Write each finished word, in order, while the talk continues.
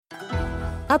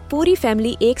अब पूरी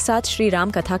फैमिली एक साथ श्री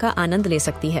राम कथा का आनंद ले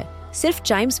सकती है सिर्फ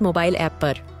चाइम्स मोबाइल ऐप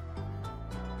पर।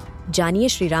 जानिए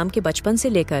श्री राम के बचपन से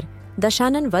लेकर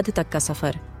दशानन वध तक का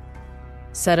सफर।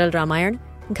 सरल रामायण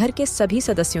घर के सभी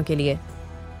सदस्यों के लिए।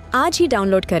 आज ही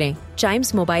डाउनलोड करें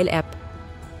चाइम्स मोबाइल ऐप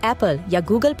एप्पल या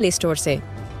गूगल प्ले स्टोर से।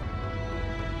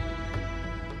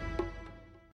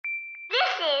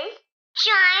 This is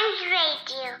Chimes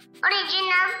Radio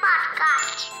original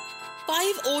podcast.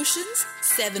 5 oceans,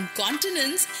 7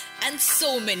 continents, and so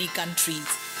many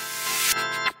countries.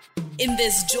 In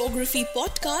this geography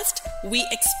podcast, we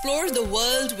explore the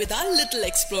world with our little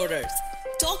explorers.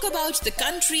 Talk about the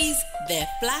countries, their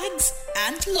flags,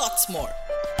 and lots more.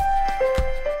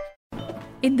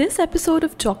 In this episode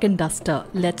of Chalk and Duster,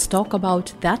 let's talk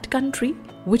about that country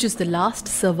which is the last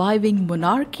surviving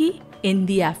monarchy in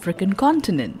the African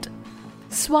continent.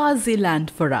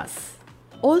 Swaziland for us.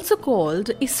 Also called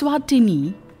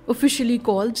Eswatini, officially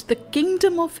called the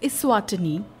Kingdom of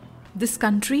Eswatini, this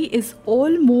country is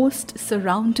almost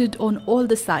surrounded on all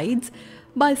the sides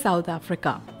by South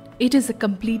Africa. It is a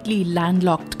completely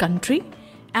landlocked country,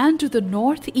 and to the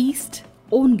northeast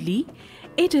only,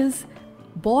 it is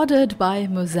bordered by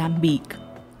Mozambique.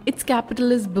 Its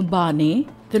capital is Mbabane.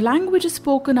 The languages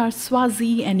spoken are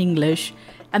Swazi and English,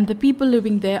 and the people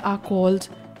living there are called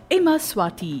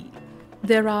Imaswati.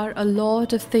 There are a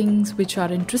lot of things which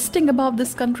are interesting about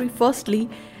this country. Firstly,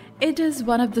 it is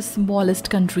one of the smallest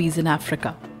countries in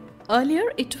Africa. Earlier,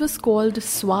 it was called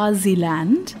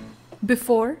Swaziland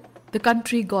before the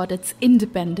country got its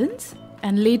independence,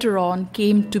 and later on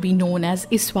came to be known as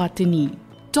Eswatini.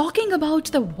 Talking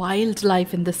about the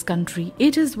wildlife in this country,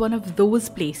 it is one of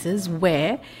those places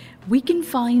where we can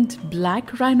find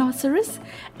black rhinoceros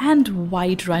and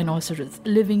white rhinoceros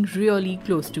living really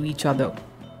close to each other.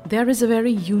 There is a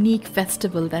very unique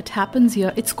festival that happens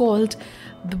here. It's called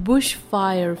the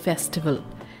Bushfire Festival.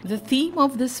 The theme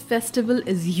of this festival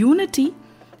is unity,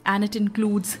 and it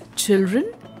includes children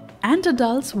and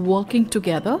adults working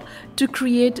together to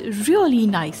create really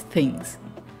nice things.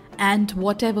 And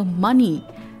whatever money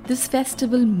this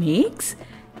festival makes,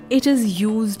 it is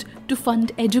used to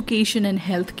fund education and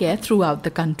healthcare throughout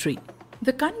the country.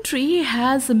 The country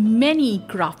has many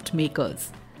craft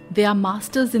makers. They are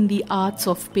masters in the arts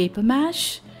of paper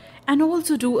mache and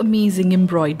also do amazing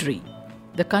embroidery.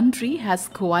 The country has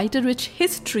quite a rich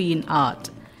history in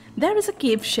art. There is a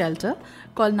cave shelter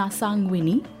called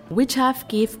Nasangwini, which have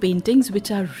cave paintings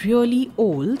which are really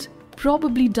old,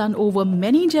 probably done over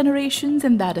many generations,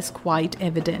 and that is quite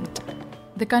evident.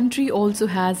 The country also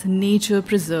has nature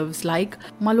preserves like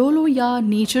Maloloya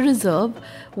Nature Reserve,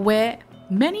 where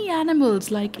many animals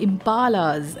like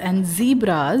impalas and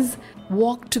zebras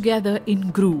walk together in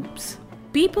groups.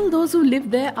 People, those who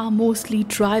live there, are mostly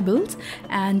tribals,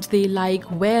 and they like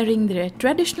wearing their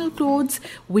traditional clothes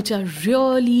which are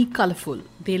really colorful.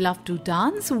 They love to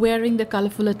dance wearing the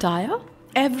colorful attire.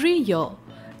 Every year,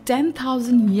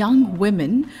 10,000 young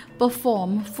women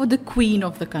perform for the queen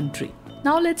of the country.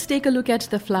 Now let's take a look at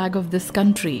the flag of this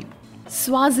country.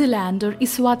 Swaziland or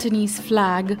Eswatini's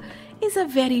flag is a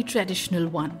very traditional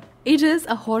one. It is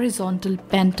a horizontal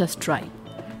pentastripe.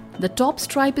 The top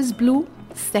stripe is blue,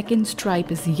 second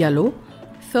stripe is yellow,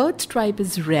 third stripe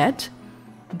is red,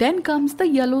 then comes the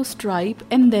yellow stripe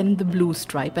and then the blue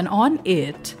stripe, and on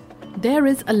it there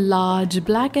is a large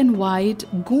black and white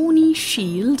Goni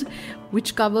shield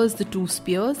which covers the 2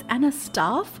 spears and a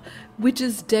staff which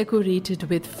is decorated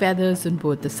with feathers on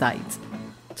both the sides.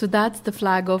 So that's the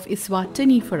flag of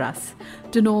Eswatini for us.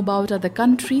 To know about other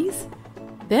countries,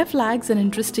 their flags and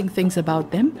interesting things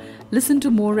about them, listen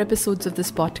to more episodes of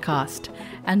this podcast.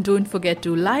 And don't forget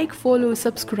to like, follow,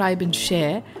 subscribe and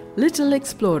share Little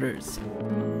Explorers.